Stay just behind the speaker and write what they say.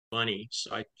money.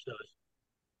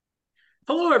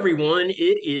 Hello everyone.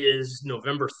 It is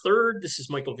November 3rd. This is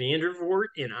Michael Vandervoort,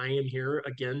 and I am here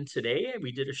again today.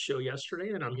 We did a show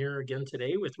yesterday, and I'm here again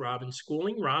today with Robin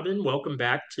Schooling. Robin, welcome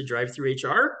back to Drive Through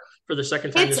HR for the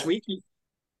second time It's this week.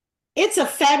 it's a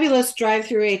fabulous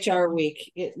drive-through HR week.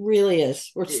 It really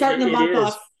is. We're starting the It month is.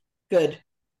 off good.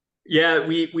 Yeah,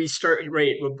 we start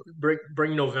right. We'll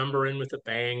bring November in with a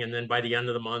bang, and then by the end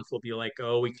of the month, we'll be like,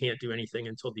 oh, we can't do anything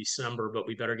until December, but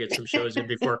we better get some shows in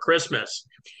before Christmas.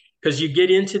 Because you get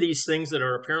into these things that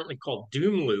are apparently called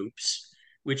doom loops,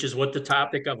 which is what the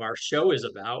topic of our show is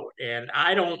about. And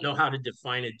I don't know how to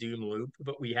define a doom loop,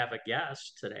 but we have a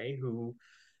guest today who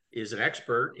is an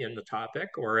expert in the topic,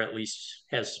 or at least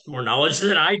has more knowledge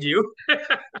than I do.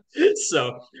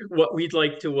 So, what we'd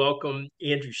like to welcome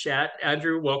Andrew Shatte.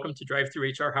 Andrew, welcome to Drive Through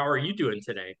HR. How are you doing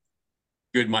today?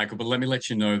 Good, Michael, but let me let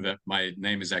you know that my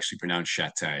name is actually pronounced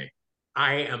Shatte.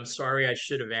 I am sorry, I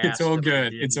should have It's asked all and I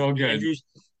good. It's didn't. all good. Andrew,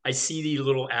 I see the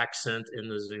little accent in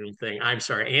the Zoom thing. I'm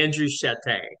sorry, Andrew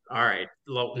Shatte. All right.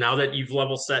 Now that you've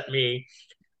level set me,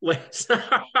 let's,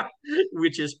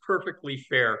 which is perfectly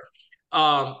fair.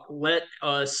 Let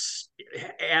us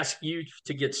ask you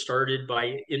to get started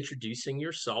by introducing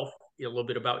yourself, a little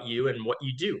bit about you and what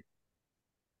you do.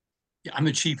 Yeah, I'm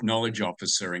the Chief Knowledge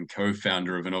Officer and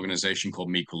co-founder of an organization called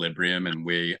meQuilibrium, and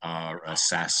we are a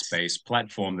SaaS-based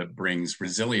platform that brings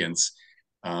resilience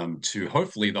to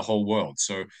hopefully the whole world.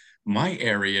 So my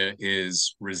area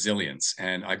is resilience,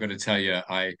 and I got to tell you,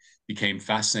 I became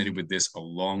fascinated with this a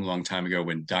long, long time ago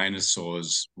when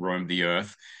dinosaurs roamed the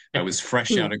earth. I was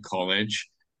fresh out Hmm. of college.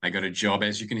 I got a job,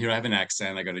 as you can hear, I have an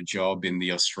accent. I got a job in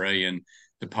the Australian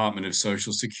Department of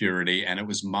Social Security, and it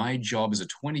was my job as a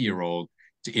 20-year-old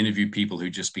to interview people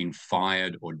who'd just been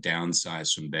fired or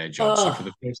downsized from their jobs. So for Oh,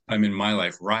 the first time in my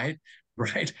life, right,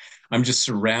 I'm just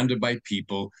surrounded by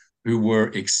people who were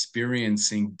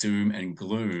experiencing doom and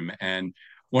gloom. And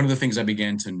one of the things I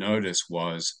began to notice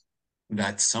was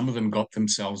that some of them got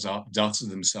themselves up, dusted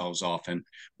themselves off, and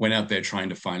went out there trying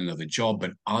to find another job,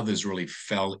 but others really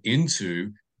fell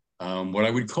into what I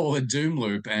would call a doom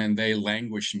loop, and they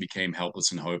languished and became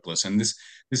helpless and hopeless. And this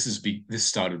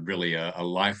started really a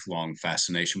lifelong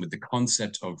fascination with the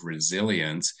concept of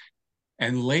resilience.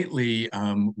 And lately,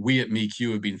 we at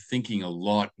MeQ have been thinking a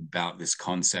lot about this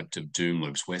concept of doom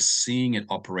loops. We're seeing it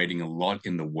operating a lot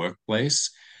in the workplace,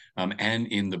 and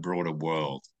in the broader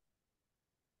world.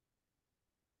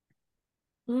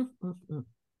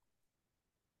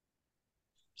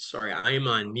 Sorry, I am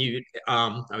on mute.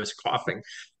 I was coughing.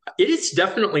 It is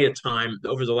definitely a time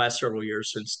over the last several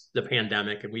years since the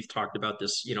pandemic, and we've talked about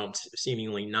this,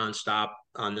 seemingly nonstop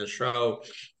on the show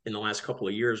in the last couple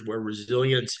of years, where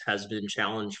resilience has been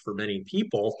challenged for many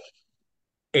people.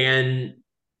 And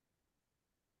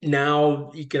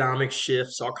now economic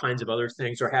shifts, all kinds of other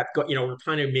things are happening. We're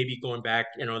kind of maybe going back,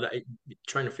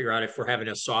 trying to figure out if we're having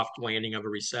a soft landing of a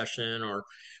recession or,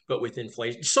 but with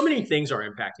inflation, so many things are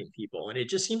impacting people, and it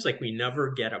just seems like we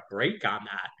never get a break on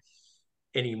that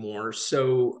anymore.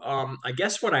 So, I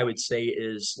guess what I would say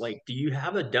is like, do you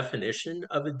have a definition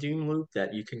of a doom loop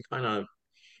that you can kind of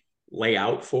lay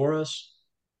out for us?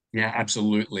 Yeah,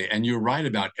 absolutely. And you're right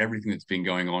about everything that's been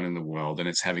going on in the world, and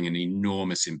it's having an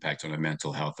enormous impact on our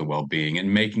mental health and well-being,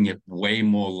 and making it way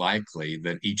more likely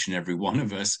that each and every one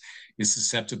of us is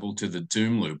susceptible to the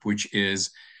doom loop, which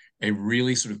is a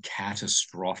really sort of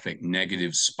catastrophic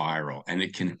negative spiral. And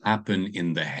it can happen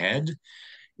in the head,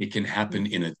 it can happen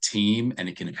in a team, and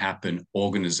it can happen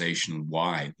organization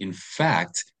wide. In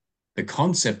fact, the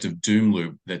concept of doom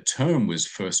loop, the term was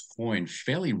first coined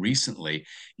fairly recently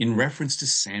in reference to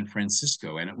San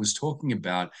Francisco. And it was talking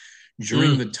about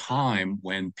during the Mm. time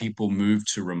when people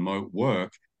moved to remote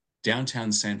work,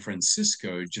 downtown San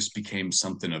Francisco just became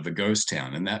something of a ghost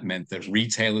town. And that meant that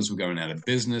retailers were going out of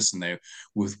business and they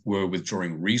were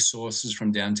withdrawing resources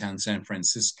from downtown San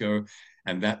Francisco.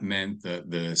 And that meant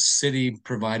that the city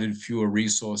provided fewer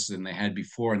resources than they had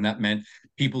before. And that meant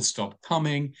people stopped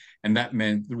coming. And that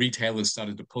meant the retailers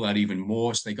started to pull out even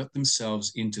more. So they got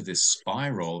themselves into this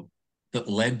spiral that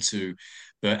led to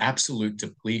the absolute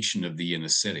depletion of the inner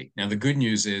city. Now, the good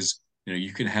news is,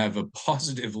 you can have a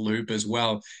positive loop as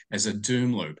well as a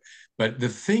doom loop. But the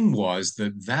thing was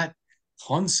that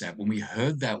concept, when we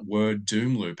heard that word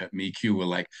doom loop at MeQ, we're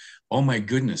like, oh my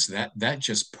goodness, that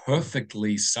just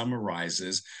perfectly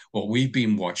summarizes what we've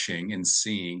been watching and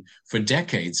seeing for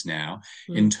decades now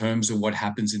in Mm. terms of what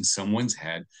happens in someone's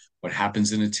head, what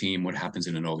happens in a team, what happens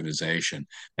in an organization.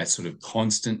 That sort of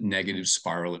constant negative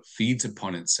spiral, it feeds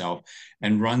upon itself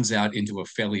and runs out into a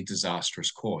fairly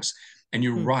disastrous course. And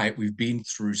you're right, we've been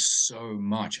through so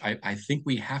much. I think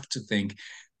we have to think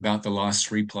about the last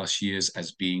 3+ years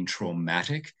as being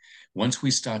traumatic. Once we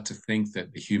start to think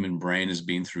that the human brain has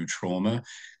been through trauma,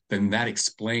 then that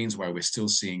explains why we're still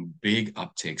seeing big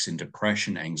upticks in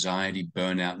depression, anxiety,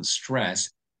 burnout, and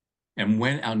stress. And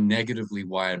when our negatively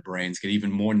wired brains get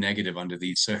even more negative under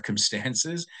these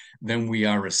circumstances, then we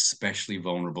are especially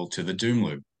vulnerable to the doom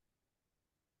loop.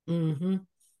 Mm-hmm.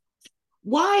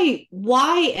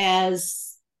 Why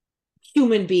as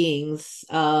human beings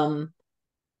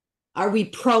are we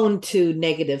prone to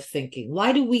negative thinking?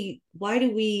 Why do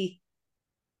we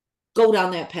go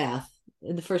down that path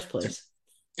in the first place?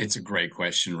 It's a great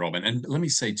question, Robin. And let me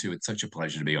say, too, it's such a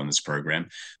pleasure to be on this program.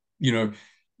 You know,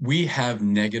 we have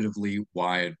negatively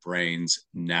wired brains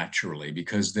naturally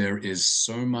because there is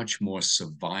so much more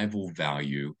survival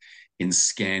value in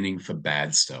scanning for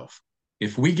bad stuff.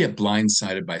 If we get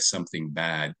blindsided by something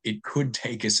bad, it could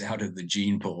take us out of the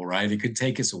gene pool, right? It could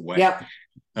take us away. Yep.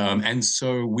 And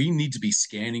so we need to be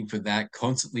scanning for that,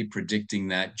 constantly predicting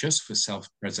that just for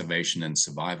self-preservation and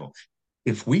survival.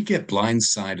 If we get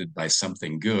blindsided by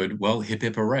something good, well, hip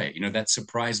hip hooray. That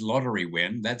surprise lottery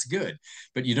win, that's good.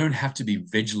 But you don't have to be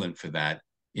vigilant for that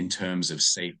in terms of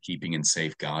safekeeping and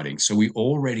safeguarding. So we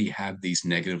already have these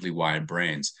negatively wired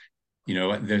brains.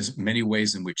 There's many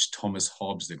ways in which Thomas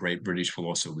Hobbes, the great British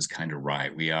philosopher, was kind of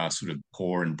right. We are sort of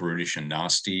poor and brutish and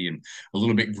nasty and a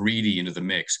little bit greedy into the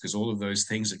mix because all of those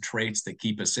things are traits that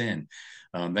keep us in.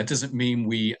 That doesn't mean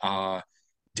we are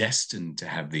destined to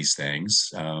have these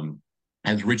things.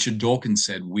 As Richard Dawkins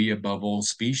said, we above all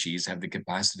species have the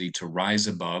capacity to rise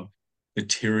above the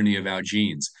tyranny of our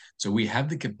genes. So we have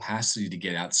the capacity to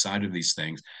get outside of these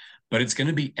things, but it's going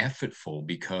to be effortful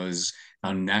because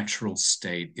our natural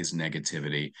state is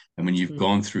negativity. And when you've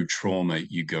gone through trauma,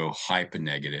 you go hyper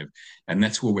negative. And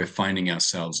that's where we're finding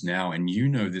ourselves now. And you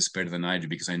know this better than I do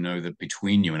because I know that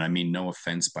between you, and I mean no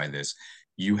offense by this,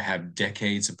 you have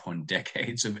decades upon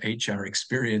decades of HR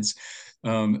experience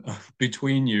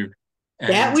between you.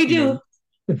 That And, we do.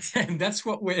 and that's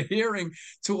what we're hearing.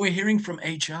 So what we're hearing from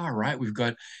HR, right? We've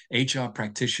got HR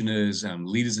practitioners,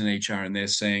 leaders in HR, and they're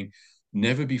saying,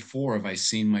 never before have I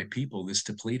seen my people this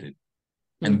depleted.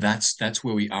 And Mm. that's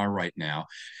where we are right now.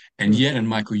 And yet, and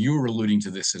Michael, you were alluding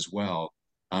to this as well.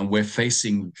 We're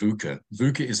facing VUCA.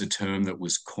 VUCA is a term that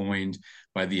was coined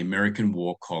by the American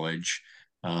War College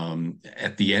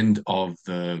at the end of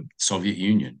the Soviet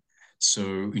Union.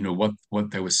 So, what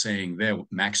they were saying there,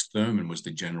 Max Thurman was the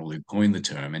general who coined the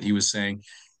term, and he was saying,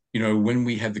 when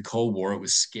we had the Cold War, it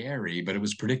was scary, but it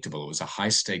was predictable. It was a high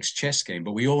stakes chess game,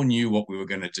 but we all knew what we were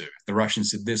going to do. The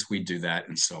Russians did this, we'd do that,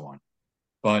 and so on.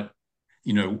 But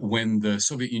when the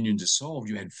Soviet Union dissolved,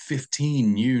 you had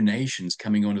 15 new nations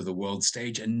coming onto the world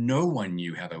stage, and no one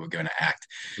knew how they were going to act.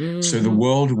 So the Mm-hmm.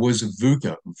 world was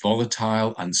VUCA,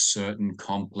 volatile, uncertain,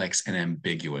 complex, and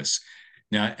ambiguous.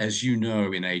 Now, as you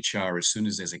know, in HR, as soon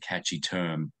as there's a catchy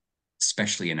term,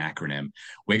 especially an acronym,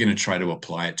 we're going to try to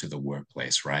apply it to the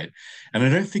workplace, right? And I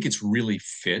don't think it's really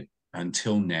fit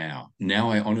until now. Now,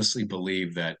 I honestly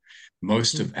believe that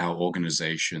most of our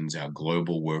organizations, our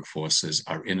global workforces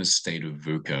are in a state of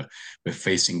VUCA. We're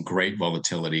facing great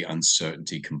volatility,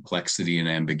 uncertainty, complexity, and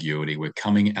ambiguity. We're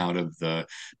coming out of the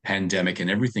pandemic and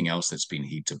everything else that's been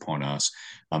heaped upon us.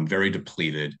 I'm very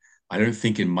depleted. I don't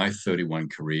think in my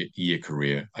 31-year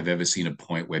career, I've ever seen a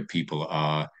point where people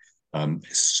are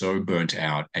so burnt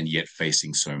out and yet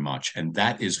facing so much. And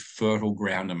that is fertile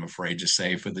ground, I'm afraid to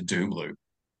say, for the doom loop.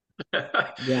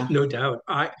 Yeah. No doubt.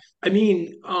 I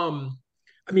mean,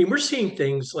 we're seeing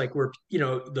things like we're,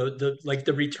 the like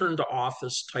the return to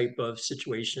office type of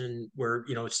situation where,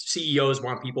 CEOs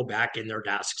want people back in their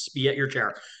desks, be at your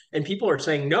chair. And people are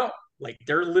saying no. Like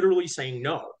they're literally saying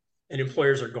no. And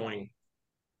employers are going,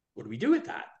 what do we do with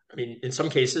that? I mean, in some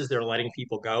cases they're letting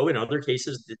people go. In other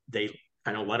cases, they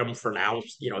kind of let them for now,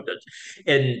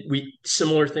 and we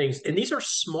similar things. And these are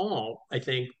small, I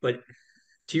think, but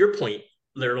to your point,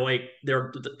 they're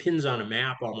the pins on a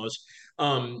map almost.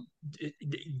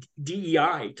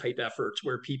 DEI type efforts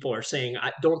where people are saying,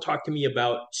 "Don't talk to me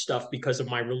about stuff because of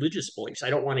my religious beliefs. I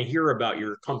don't want to hear about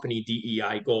your company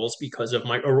DEI goals because of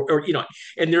my or."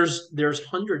 And there's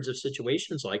hundreds of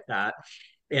situations like that,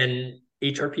 and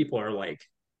HR people are like,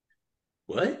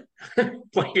 what?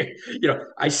 Like,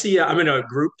 I see, I'm in a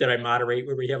group that I moderate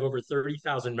where we have over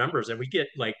 30,000 members and we get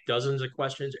like dozens of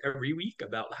questions every week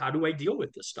about how do I deal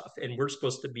with this stuff? And we're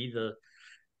supposed to be the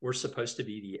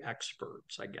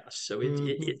experts, I guess. So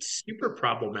Mm-hmm. it's super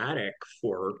problematic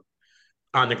for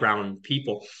on the ground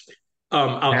people. That,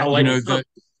 I'll let you,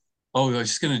 oh, I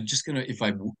was just gonna, if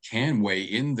I can weigh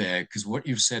in there, because what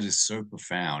you've said is so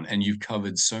profound, and you've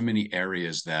covered so many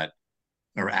areas that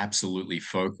are absolutely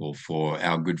focal for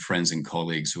our good friends and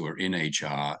colleagues who are in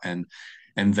HR, and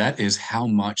that is how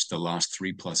much the last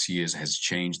 3+ years has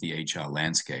changed the HR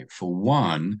landscape. For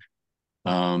one,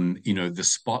 the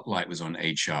spotlight was on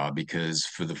HR because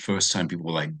for the first time, people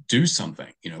were like, do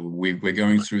something. We're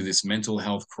going through this mental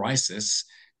health crisis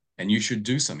and you should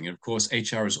do something. And of course,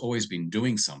 HR has always been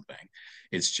doing something.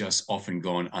 It's just often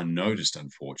gone unnoticed,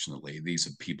 unfortunately. These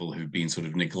are people who've been sort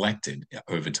of neglected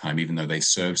over time, even though they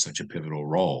serve such a pivotal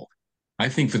role. I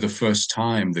think for the first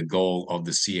time, the goal of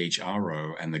the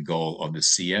CHRO and the goal of the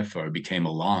CFO became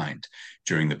aligned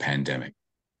during the pandemic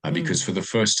because Mm. for the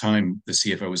first time, the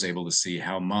CFO was able to see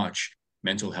how much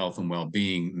mental health and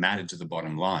well-being mattered to the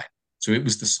bottom line. So it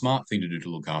was the smart thing to do to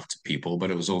look after people,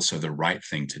 but it was also the right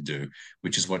thing to do,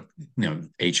 which is what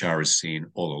HR has seen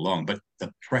all along. But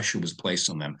the pressure was placed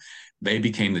on them. They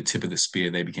became the tip of the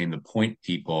spear. They became the point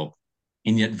people,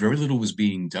 and yet very little was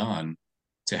being done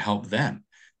to help them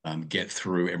get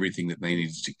through everything that they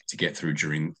needed to get through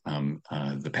during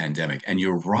the pandemic. And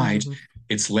you're right, Mm-hmm.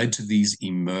 it's led to these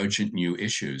emergent new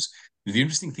issues. The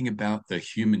interesting thing about the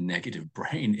human negative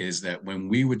brain is that when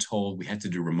we were told we had to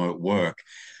do remote work,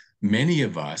 many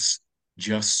of us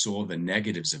just saw the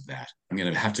negatives of that. I'm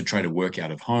going to have to try to work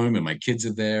out of home, and my kids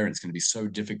are there, and it's going to be so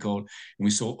difficult. And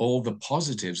we saw all the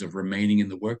positives of remaining in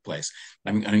the workplace.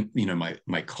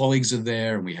 My colleagues are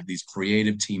there, and we have these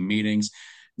creative team meetings.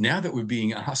 Now that we're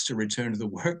being asked to return to the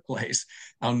workplace,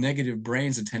 our negative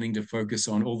brains are tending to focus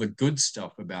on all the good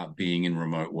stuff about being in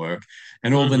remote work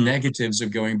and all the Mm-hmm. negatives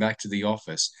of going back to the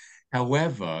office.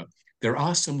 However, there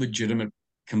are some legitimate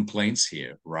complaints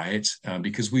here, right?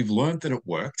 Because we've learned that it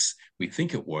works. We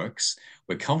think it works.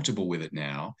 We're comfortable with it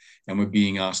now, and we're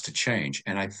being asked to change.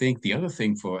 And I think the other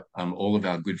thing for all of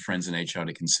our good friends in HR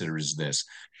to consider is this.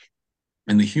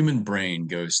 And the human brain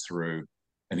goes through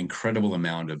an incredible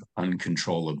amount of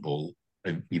uncontrollable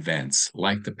events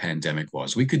like the pandemic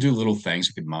was. We could do little things.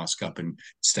 We could mask up and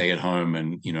stay at home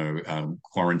and,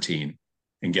 quarantine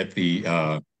and get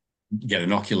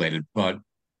inoculated. But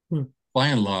Mm. by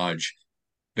and large,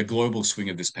 the global swing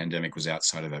of this pandemic was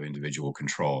outside of our individual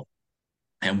control.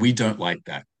 And we don't like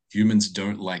that. Humans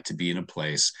don't like to be in a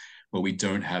place where we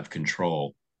don't have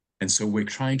control. And so we're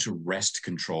trying to wrest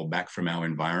control back from our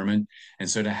environment. And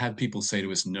so to have people say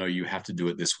to us, no, you have to do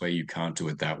it this way, you can't do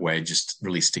it that way, just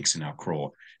really sticks in our craw.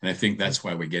 And I think that's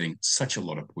why we're getting such a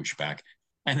lot of pushback.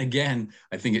 And again,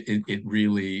 I think it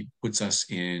really puts us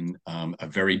in a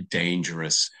very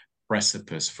dangerous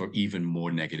precipice for even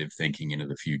more negative thinking into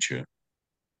the future.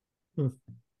 Mm.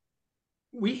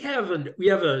 We have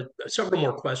several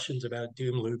more questions about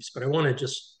doom loops, but I want to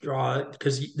just draw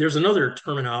because there's another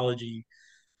terminology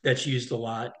that's used a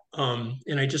lot,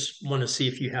 and I just want to see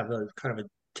if you have a kind of a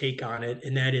take on it,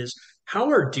 and that is how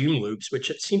are doom loops,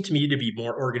 which seem to me to be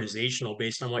more organizational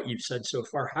based on what you've said so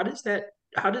far. How does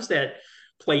that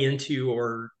play into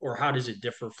or how does it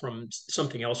differ from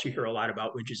something else you hear a lot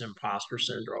about, which is imposter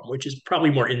syndrome, which is probably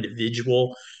more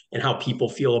individual and how people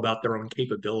feel about their own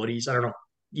capabilities? I don't know.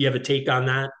 You have a take on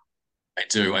that? I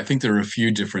do. I think there are a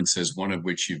few differences, one of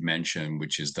which you've mentioned,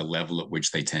 which is the level at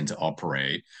which they tend to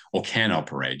operate or can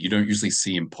operate. You don't usually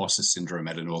see imposter syndrome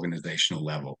at an organizational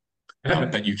level,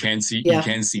 but you Yeah.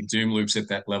 can see doom loops at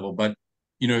that level. But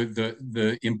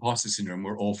the imposter syndrome,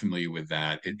 we're all familiar with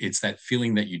that. It's that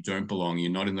feeling that you don't belong, you're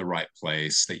not in the right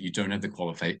place, that you don't have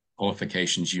the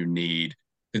qualifications you need,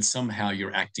 that somehow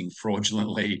you're acting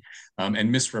fraudulently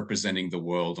and misrepresenting the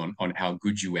world on how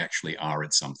good you actually are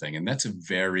at something. And that's a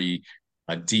very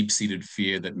a deep-seated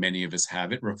fear that many of us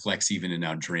have. It reflects even in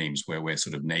our dreams where we're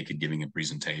sort of naked giving a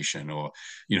presentation or,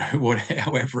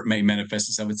 however it may manifest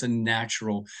itself. It's a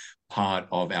natural part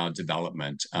of our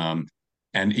development. And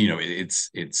it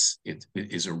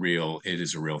is a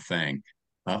real thing.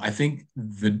 I think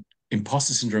the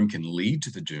imposter syndrome can lead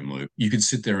to the doom loop. You could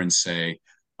sit there and say,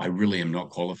 I really am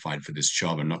not qualified for this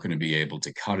job. I'm not going to be able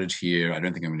to cut it here. I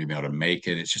don't think I'm going to be able to make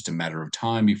it. It's just a matter of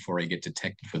time before I get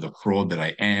detected for the fraud that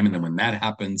I am. And then when that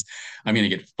happens, I'm going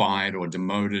to get fired or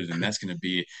demoted. And that's going to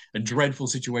be a dreadful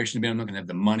situation to be. I'm not going to have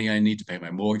the money I need to pay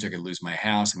my mortgage. I could lose my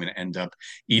house. I'm going to end up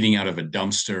eating out of a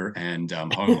dumpster and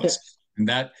homeless. And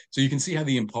so you can see how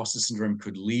the imposter syndrome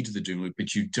could lead to the doom loop,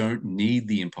 but you don't need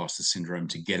the imposter syndrome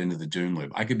to get into the doom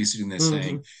loop. I could be sitting there Hmm.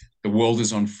 saying, the world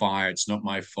is on fire. It's not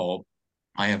my fault.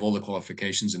 I have all the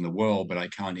qualifications in the world, but I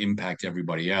can't impact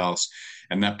everybody else.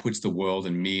 And that puts the world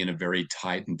and me in a very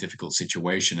tight and difficult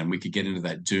situation. And we could get into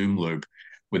that doom loop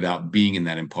without being in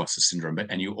that imposter syndrome.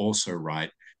 And you're also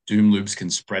right. Doom loops can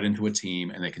spread into a team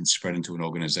and they can spread into an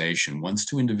organization. Once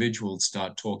two individuals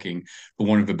start talking, for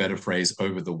want of a better phrase,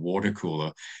 over the water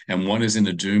cooler, and one is in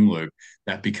a doom loop,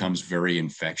 that becomes very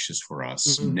infectious for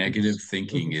us. Mhm. Negative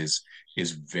thinking Mhm.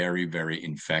 is very, very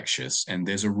infectious. And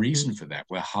there's a reason for that.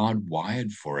 We're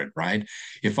hardwired for it, right?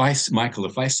 Michael,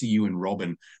 if I see you and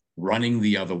Robin running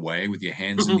the other way with your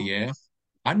hands in the air,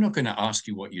 I'm not going to ask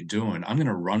you what you're doing. I'm going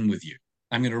to run with you.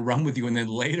 I'm going to run with you. And then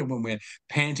later, when we're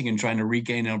panting and trying to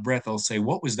regain our breath, I'll say,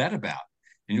 "What was that about?"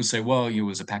 And you'll say, "Well, it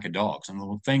was a pack of dogs." I'm like,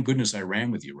 "Well, thank goodness I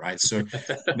ran with you," right? So,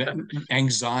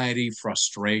 anxiety,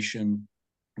 frustration,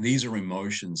 these are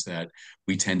emotions that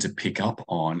we tend to pick up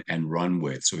on and run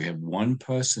with. So we have one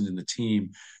person in the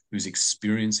team who's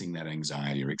experiencing that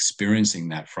anxiety or experiencing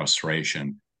that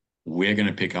frustration. We're going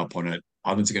to pick up on it.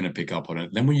 Others are going to pick up on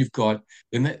it. Then when you've got,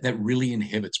 then that really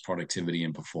inhibits productivity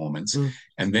and performance. Mhm.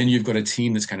 And then you've got a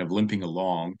team that's kind of limping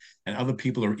along, and other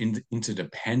people are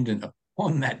interdependent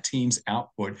on that team's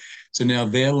output. So now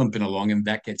they're limping along, and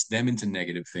that gets them into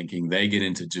negative thinking. They get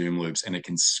into doom loops, and it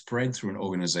can spread through an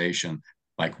organization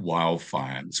like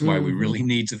wildfire. That's why we Mhm. really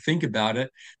need to think about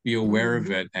it, be aware of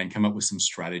Mhm. it, and come up with some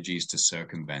strategies to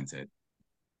circumvent it.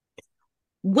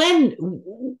 when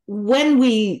when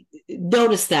we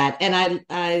notice that, and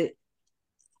I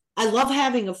love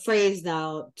having a phrase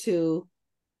now to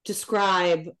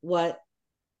describe what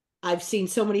I've seen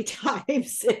so many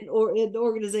times in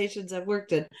organizations I've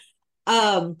worked in.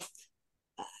 Um,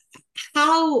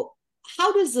 how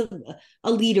how does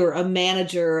a leader, a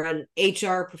manager, an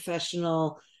HR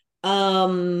professional,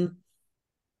 um,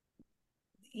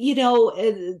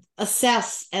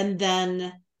 assess and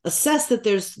then assess that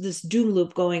there's this doom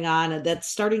loop going on and that's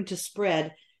starting to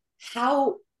spread?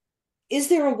 How is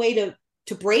there a way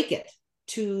to break it,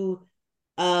 to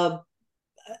uh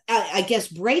I guess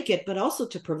break it, but also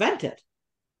to prevent it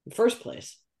in the first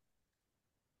place?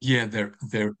 Yeah, there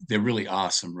really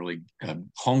are some really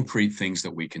concrete things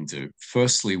that we can do.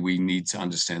 Firstly, we need to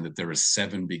understand that there are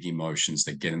seven big emotions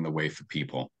that get in the way for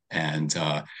people, and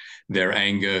they're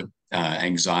anger,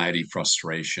 anxiety,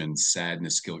 frustration,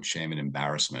 sadness, guilt, shame, and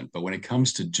embarrassment. But when it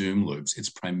comes to doom loops,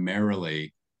 it's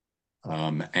primarily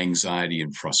anxiety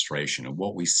and frustration. And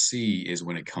what we see is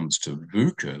when it comes to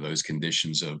VUCA, those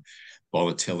conditions of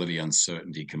volatility,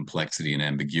 uncertainty, complexity, and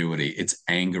ambiguity, it's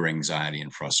anger, anxiety,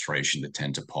 and frustration that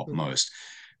tend to pop most.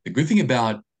 The good thing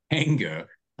about anger,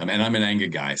 and I'm an anger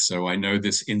guy, so I know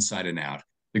this inside and out.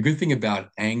 The good thing about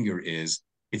anger is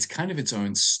it's kind of its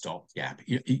own stopgap.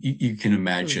 You can Mm.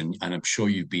 imagine, and I'm sure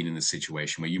you've been in a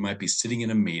situation where you might be sitting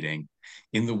in a meeting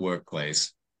in the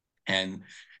workplace and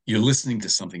you're listening to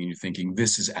something and you're thinking,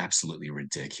 this is absolutely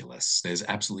ridiculous. There's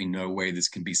absolutely no way this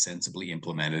can be sensibly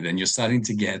implemented. And you're starting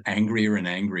to get angrier and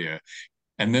angrier.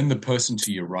 And then the person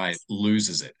to your right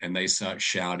loses it and they start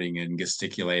shouting and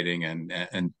gesticulating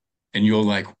and you're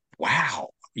like, wow,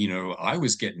 I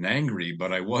was getting angry,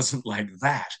 but I wasn't like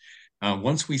that.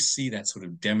 Once we see that sort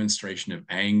of demonstration of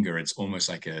anger, it's almost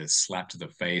like a slap to the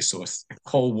face or a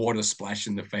cold water splash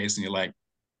in the face, and you're like,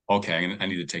 okay, I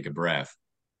need to take a breath.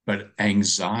 But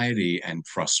anxiety and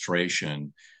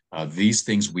frustration, these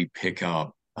things we pick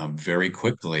up very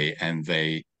quickly, and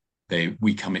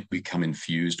we come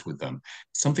infused with them.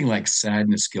 Something like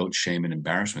sadness, guilt, shame, and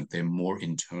embarrassment, they're more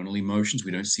internal emotions.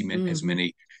 We don't see as Mm-hmm.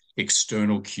 many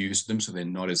external cues to them, so they're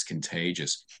not as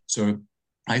contagious. So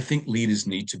I think leaders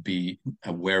need to be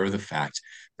aware of the fact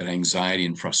that anxiety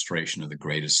and frustration are the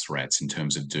greatest threats in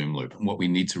terms of doom loop. And what we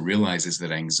need to realize is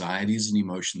that anxiety is an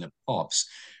emotion that pops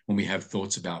when we have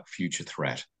thoughts about future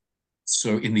threat.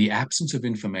 So, in the absence of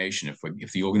information,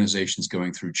 if the organization is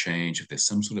going through change, if there's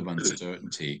some sort of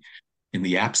uncertainty, in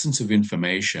the absence of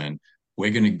information,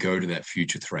 we're going to go to that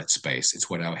future threat space. It's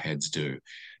what our heads do.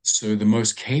 So, the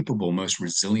most capable, most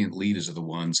resilient leaders are the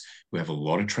ones who have a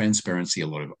lot of transparency, a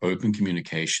lot of open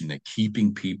communication. They're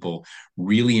keeping people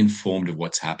really informed of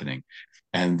what's happening.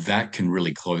 And that can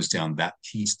really close down that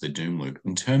piece, the doom loop.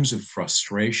 In terms of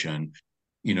frustration,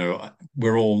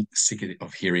 we're all sick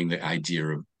of hearing the idea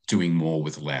of doing more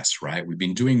with less, right? We've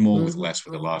been doing more with less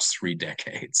for the last 3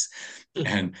 decades.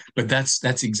 But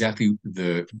that's exactly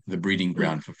the breeding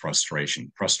ground for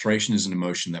frustration. Frustration is an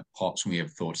emotion that pops when we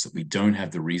have thoughts that we don't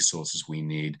have the resources we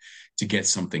need to get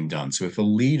something done. So if a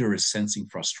leader is sensing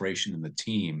frustration in the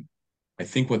team, I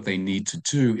think what they need to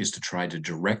do is to try to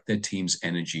direct their team's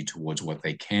energy towards what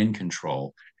they can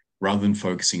control rather than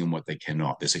focusing on what they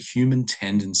cannot. There's a human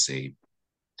tendency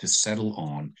to settle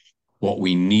on what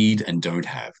we need and don't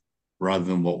have rather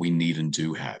than what we need and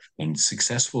do have. And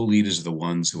successful leaders are the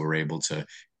ones who are able to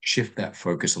shift that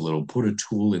focus a little, put a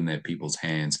tool in their people's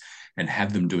hands, and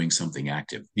have them doing something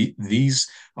active. These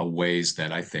are ways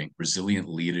that I think resilient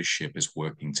leadership is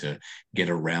working to get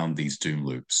around these doom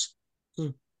loops.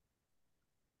 Mm.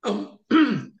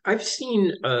 I've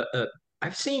seen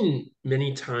I've seen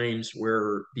many times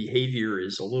where behavior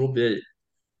is a little bit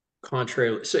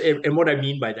contrary. So, and what I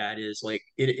mean by that is like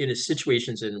in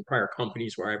situations in prior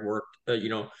companies where I've worked,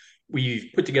 we've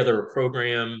put together a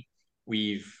program,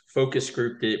 we've focus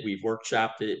grouped it, we've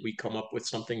workshopped it, we come up with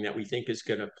something that we think is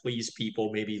going to please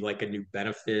people, maybe like a new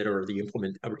benefit or the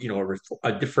implement,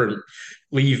 a different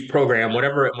leave program,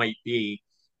 whatever it might be,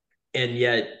 and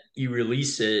yet you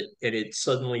release it and it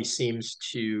suddenly seems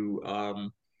to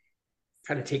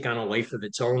kind of take on a life of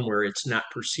its own where it's not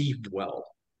perceived well.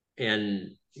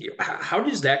 And how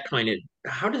does that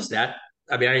how does that,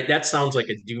 I mean, that sounds like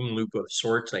a doom loop of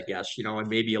sorts, I guess, and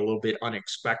maybe a little bit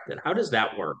unexpected. How does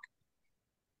that work?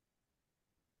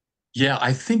 Yeah,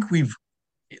 I think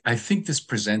this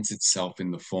presents itself in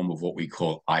the form of what we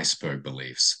call iceberg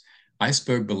beliefs.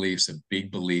 Iceberg beliefs are big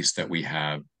beliefs that we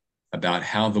have about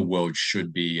how the world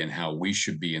should be and how we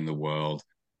should be in the world,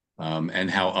 and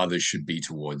how others should be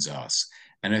towards us.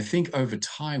 And I think over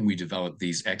time, we develop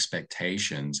these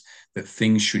expectations that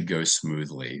things should go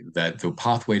smoothly, that the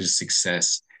pathway to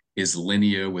success is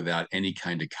linear without any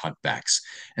kind of cutbacks.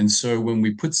 And so when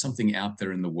we put something out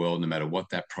there in the world, no matter what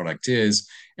that product is,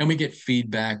 and we get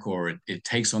feedback or it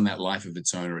takes on that life of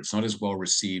its own, or it's not as well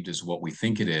received as what we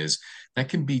think it is, that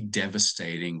can be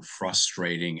devastating,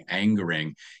 frustrating,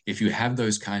 angering if you have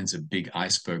those kinds of big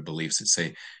iceberg beliefs that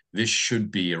say, this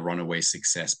should be a runaway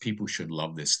success. People should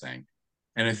love this thing.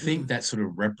 And I think Mm. that sort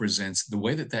of represents the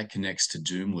way that that connects to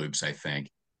doom loops, I think,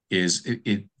 is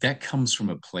it that comes from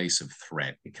a place of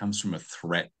threat. It comes from a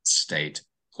threat state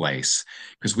place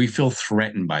because we feel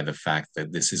threatened by the fact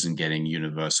that this isn't getting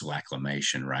universal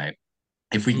acclamation, right?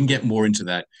 If we can Mhm. get more into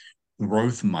that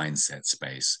growth mindset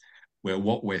space, where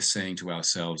what we're saying to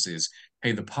ourselves is,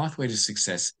 hey, the pathway to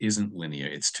success isn't linear.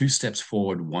 It's two steps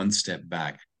forward, one step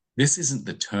back. This isn't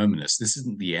the terminus. This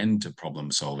isn't the end to problem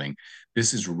solving.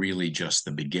 This is really just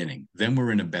the beginning. Then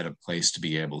we're in a better place to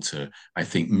be able to, I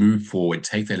think, move forward,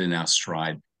 take that in our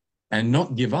stride, and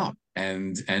not give up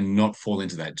and not fall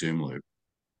into that doom loop.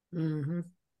 Hmm.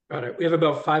 Got it. We have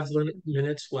about 5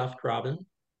 minutes left, Robin.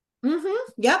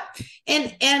 Yep.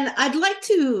 And I'd like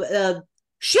to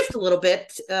shift a little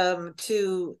bit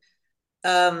to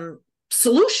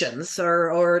solutions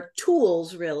or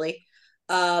tools, really.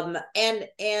 And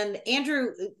Andrew,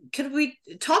 could we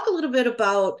talk a little bit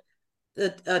about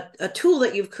a tool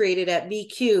that you've created at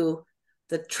BQ,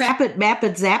 the Trap It, Map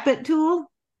It, Zap It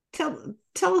tool?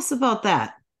 Tell us about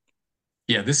that.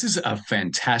 Yeah, this is a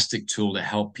fantastic tool to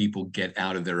help people get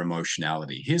out of their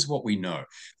emotionality. Here's what we know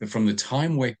that from the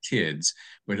time we're kids,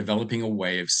 we're developing a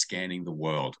way of scanning the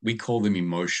world. We call them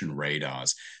emotion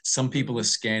radars. Some people are Mm-hmm.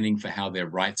 scanning for how their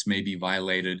rights may be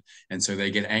violated, and so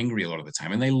they get angry a lot of the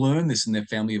time. And they learn this in their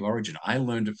family of origin. I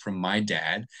learned it from my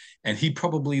dad, and he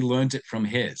probably learned it from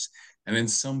his. And then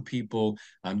some people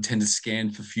tend to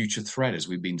scan for future threat, as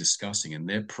we've been discussing, and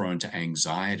they're prone to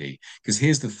anxiety. Because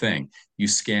here's the thing, you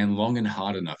scan long and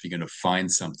hard enough, you're going to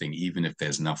find something, even if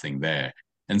there's nothing there.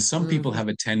 And some people Mm-hmm. have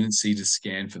a tendency to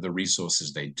scan for the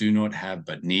resources they do not have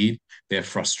but need. They're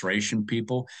frustration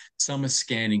people. Some are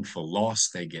scanning for loss,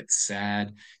 they get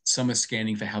sad. Some are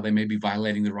scanning for how they may be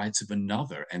violating the rights of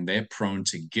another, and they're prone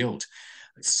to guilt.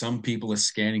 Some people are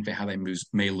scanning for how they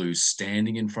may lose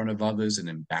standing in front of others, and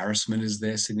embarrassment is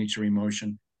their signature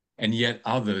emotion. And yet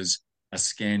others are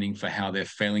scanning for how they're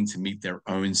failing to meet their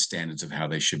own standards of how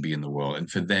they should be in the world.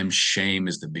 And for them, shame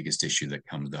is the biggest issue that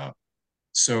comes up.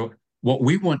 So, what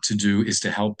we want to do is to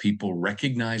help people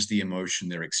recognize the emotion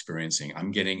they're experiencing.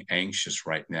 I'm getting anxious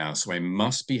right now, so I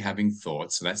must be having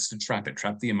thoughts. So, that's to trap it,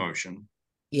 trap the emotion.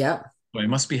 Yep. So I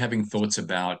must be having thoughts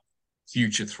about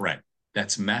future threat.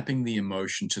 That's mapping the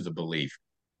emotion to the belief.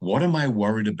 What am I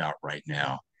worried about right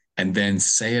now? And then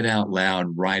say it out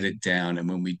loud, write it down. And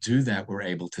when we do that, we're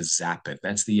able to zap it.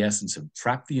 That's the essence of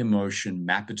trap the emotion,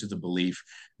 map it to the belief,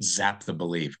 zap the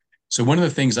belief. So one of the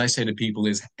things I say to people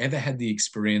is, ever had the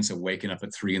experience of waking up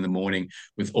at 3 in the morning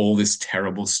with all this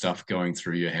terrible stuff going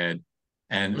through your head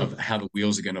and of Mm. how the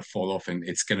wheels are going to fall off and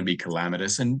it's going to be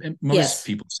calamitous? And most Yes.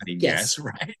 people say yes, Yes.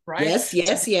 right? Right? Yes. So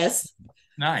Yes. Yes.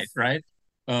 night, right?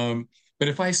 But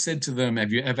if I said to them,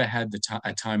 have you ever had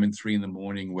a time in 3 in the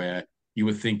morning where you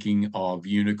were thinking of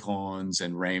unicorns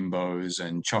and rainbows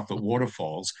and chocolate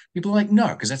waterfalls? People are like, no,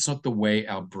 because that's not the way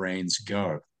our brains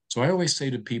go. So I always say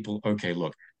to people, okay,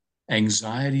 look,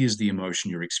 anxiety is the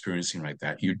emotion you're experiencing right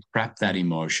that. You trap that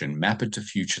emotion, map it to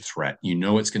future threat. You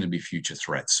know it's going to be future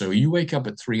threat. So you wake up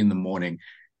at 3 in the morning,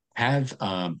 Have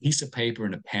a piece of paper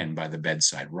and a pen by the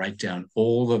bedside. Write down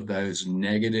all of those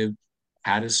negative,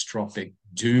 catastrophic,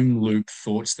 doom loop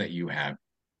thoughts that you have,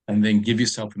 and then give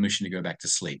yourself permission to go back to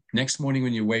sleep. Next morning,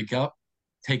 when you wake up,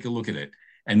 take a look at it.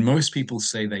 And most people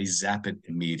say they zap it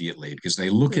immediately because they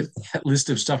look at that list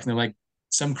of stuff and they're like,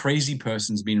 some crazy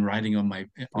person's been writing on my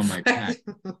pad.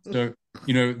 So,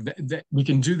 we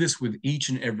can do this with each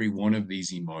and every one of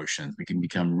these emotions. We can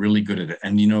become really good at it.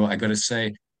 And, I got to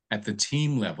say, at the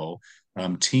team level,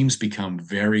 teams become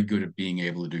very good at being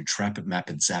able to do trap it, map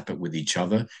it, zap it with each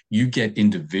other. You get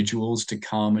individuals to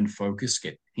calm and focus,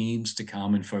 get teams to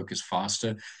calm and focus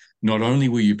faster. Not only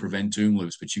will you prevent doom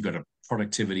loops, but you got a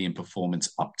productivity and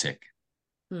performance uptick.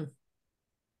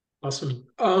 Awesome.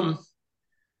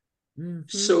 Mm-hmm.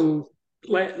 So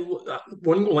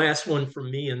one last one from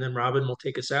me, and then Robin will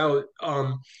take us out.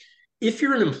 If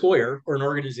you're an employer or an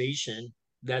organization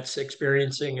that's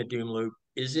experiencing a doom loop,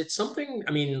 is it something?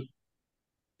 I mean,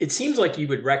 it seems like you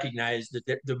would recognize the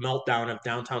meltdown of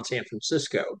downtown San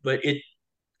Francisco, but it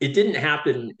didn't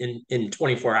happen in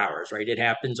 24 hours, right? It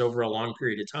happens over a long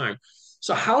period of time.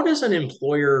 So how does an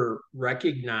employer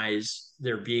recognize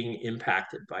they're being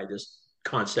impacted by this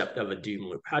concept of a doom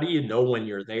loop? How do you know when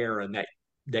you're there and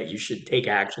that you should take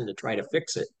action to try to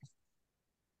fix it?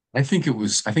 I think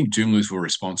Joomlas were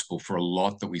responsible for a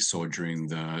lot that we saw during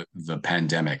the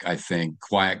pandemic. I think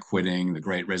quiet quitting, the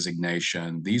great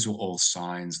resignation, these were all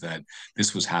signs that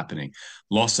this was happening.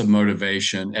 Loss of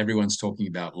motivation, everyone's talking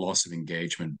about loss of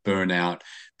engagement, burnout.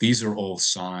 These are all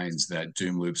signs that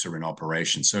doom loops are in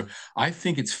operation. So I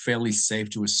think it's fairly safe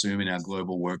to assume in our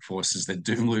global workforces that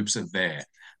doom loops are there.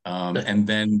 And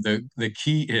then the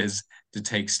key is to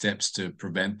take steps to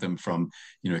prevent them from,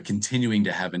 continuing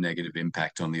to have a negative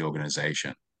impact on the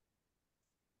organization.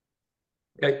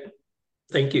 Okay,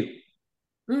 thank you.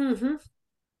 Mm-hmm.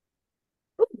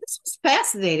 This was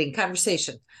fascinating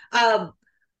conversation. I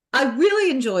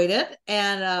really enjoyed it,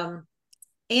 and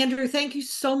Andrew, thank you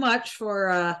so much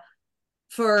for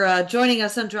joining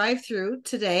us on Drive Through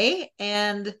today.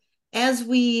 And as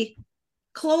we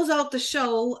close out the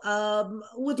show,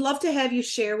 would love to have you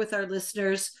share with our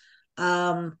listeners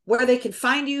where they could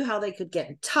find you, how they could get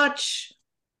in touch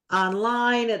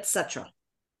online, etc.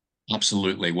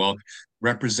 Absolutely. Well,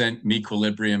 represent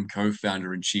meQuilibrium,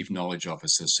 co-founder and chief knowledge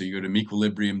officer. So you go to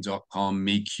meQuilibrium.com,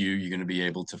 MEQ, you're going to be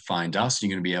able to find us, you're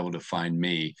going to be able to find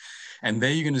me. And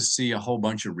there you're going to see a whole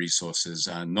bunch of resources,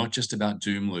 not just about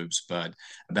doom loops, but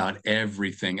about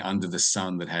everything under the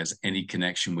sun that has any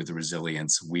connection with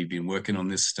resilience. We've been working on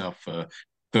this stuff for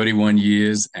 31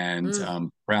 years and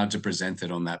proud to present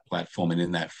it on that platform and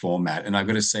in that format. And I've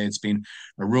got to say, it's been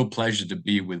a real pleasure to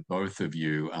be with both of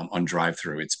you on Drive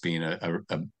Through. It's been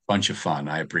a bunch of fun.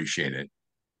 I appreciate it.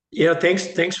 Yeah,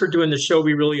 thanks for doing the show.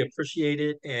 We really appreciate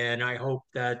it, and I hope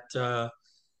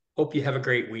you have a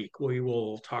great week. We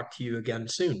will talk to you again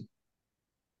soon.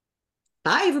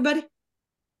 Bye, everybody.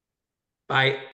 Bye.